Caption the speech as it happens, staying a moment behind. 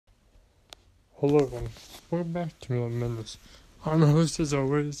Hello everyone, welcome back to Million Minutes. I'm the host as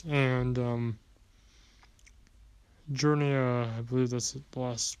always, and Journey, I believe that's the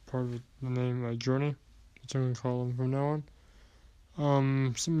last part of the name, Journey. That's what I'm going to call him from now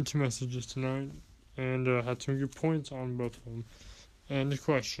on. Sent me two messages tonight, and had some good points on both of them, and the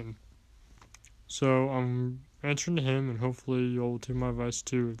question. So I'm answering to him, and hopefully you'll take my advice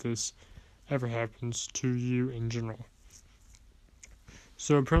too if this ever happens to you in general.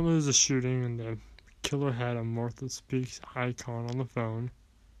 So apparently there's a shooting, and the killer had a Martha Speaks icon on the phone.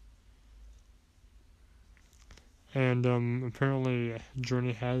 And apparently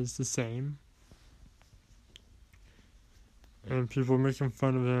Journey has the same. And people are making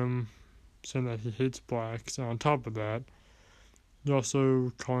fun of him, saying that he hates blacks. And on top of that, they're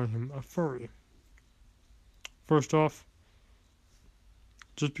also calling him a furry. First off,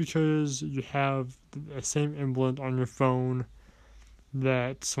 just because you have the same emblem on your phone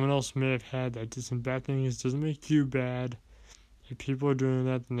that someone else may have had that did some bad things doesn't make you bad. If people are doing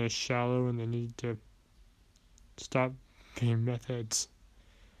that, then they're shallow and they need to stop being meth heads.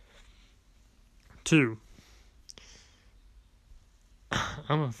 2,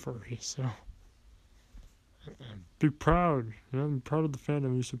 I'm a furry, so be proud. Be proud of the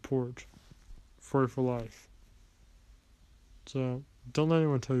fandom you support. Furry for life. So don't let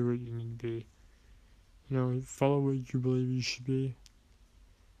anyone tell you what you need to be. Follow what you believe you should be,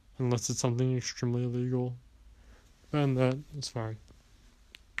 unless it's something extremely illegal. And that is fine.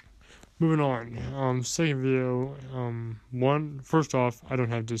 Moving on. Second video. First off, I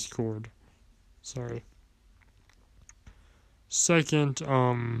don't have Discord. Sorry. Second,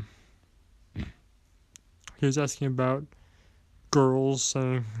 he was asking about girls,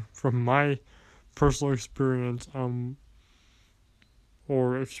 saying from my personal experience,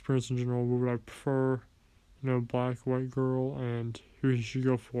 or experience in general, what would I prefer, black, white girl, and who he should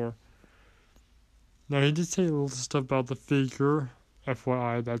go for. Now, he did say a little stuff about the figure,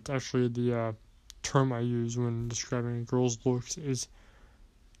 FYI, that's actually the term I use when describing a girl's looks is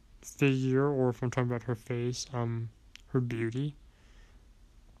figure, or if I'm talking about her face, her beauty.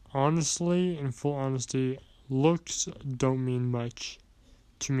 Honestly, in full honesty, looks don't mean much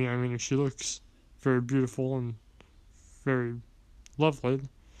to me. I mean, if she looks very beautiful and very lovely,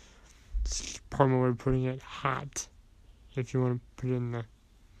 it's part of my way of putting it, hot, if you want to put it in the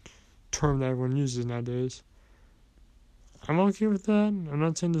term that everyone uses nowadays. I'm okay with that. I'm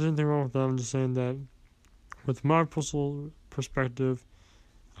not saying there's anything wrong with that. I'm just saying that with my personal perspective,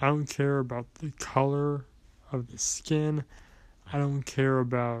 I don't care about the color of the skin. I don't care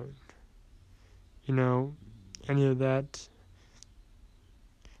about, any of that.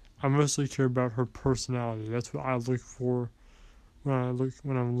 I mostly care about her personality. That's what I look for when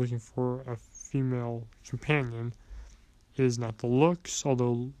I'm looking for a female companion. Is not the looks,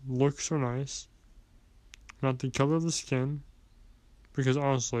 although looks are nice. Not the color of the skin, because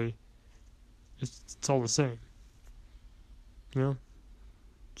honestly, it's all the same.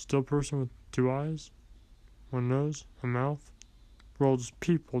 Still a person with 2 eyes, 1 nose, a mouth. We're all just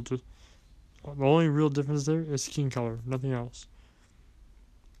people. The only real difference there is skin color, nothing else.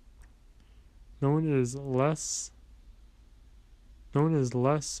 No one is less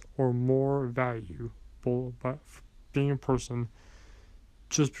or more valuable by being a person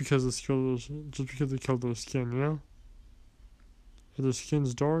just because of the color of their skin. If their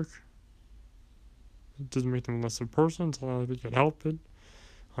skin's dark, it doesn't make them less of a person. It's not like they can help it.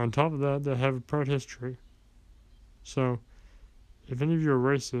 On top of that, they have a proud history. So, if any of you are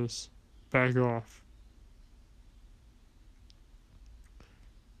racist, back off.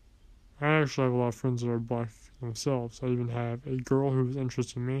 I actually have a lot of friends that are black themselves. I even have a girl who was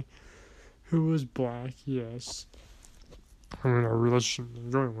interested in me who was black, yes. I mean, our relationship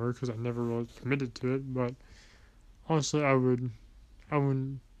didn't go anywhere because I never really committed to it, but honestly, I wouldn't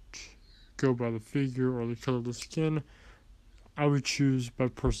go by the figure or the color of the skin. I would choose by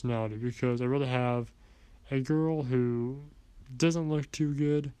personality, because I'd rather have a girl who doesn't look too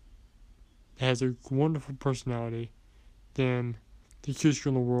good, has a wonderful personality, than the cutest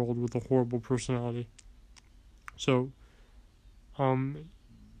girl in the world with a horrible personality. So,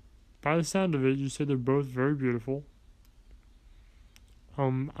 by the sound of it, you say they're both very beautiful.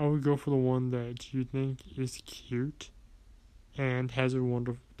 I would go for the one that you think is cute and has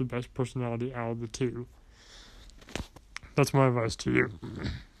the best personality out of the two. That's my advice to you.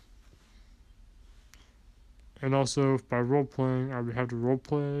 And also, by role playing, I would have to role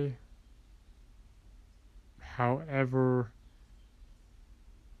play. However,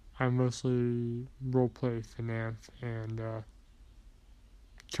 I mostly role play FNAF and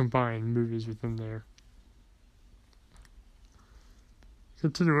combine movies within there.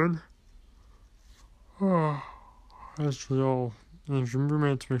 Continuing. That's really all. And if your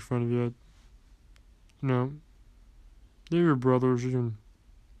roommates make fun of you, they're your brothers. You can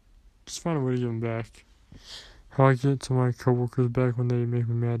just find a way to give them back. How I get to my coworkers back when they make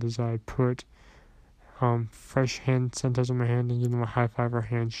me mad is I put fresh hand sanitizer on my hand and give them a high five or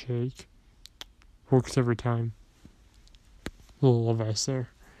handshake. Works every time. Little advice there.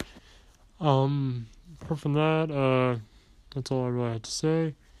 Apart from that, that's all I really had to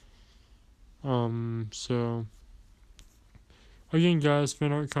say. So again, guys,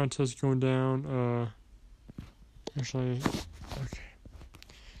 fan art contest going down. Actually, okay.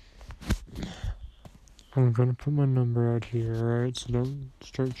 I'm gonna put my number out here, alright? So don't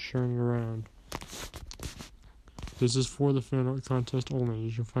start sharing it around. This is for the fan art contest only.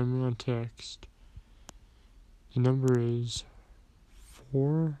 You can find me on text. The number is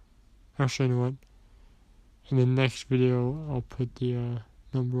 4. Actually, you know what? In the next video, I'll put the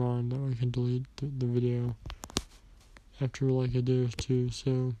number on that I can delete the video after like a day or two.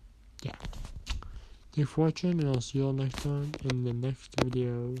 So, yeah. Thanks for watching, and I'll see you all next time in the next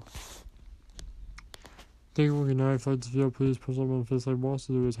video. Thank you for good night. If you like this video, please press like on the face like boss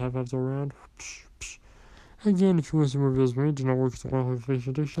to do his high fives all around. Again, if you want to see more videos from me, do not work as a face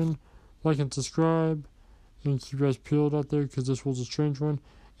addiction. Like and subscribe, and keep your eyes peeled out there because this was a strange one.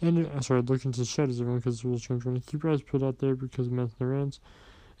 And look into the shadows, everyone, because this was a strange one. And keep your eyes peeled out there because the month never ends.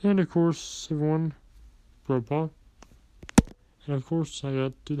 And of course, everyone, Grandpa. And of course, I got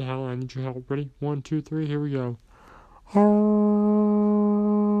to do the howl. I need your help. Ready? 1, 2, 3. Here we go.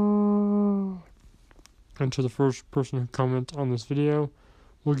 And to the first person who comments on this video,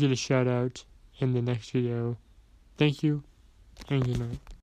 we'll get a shout out in the next video. Thank you, and good night.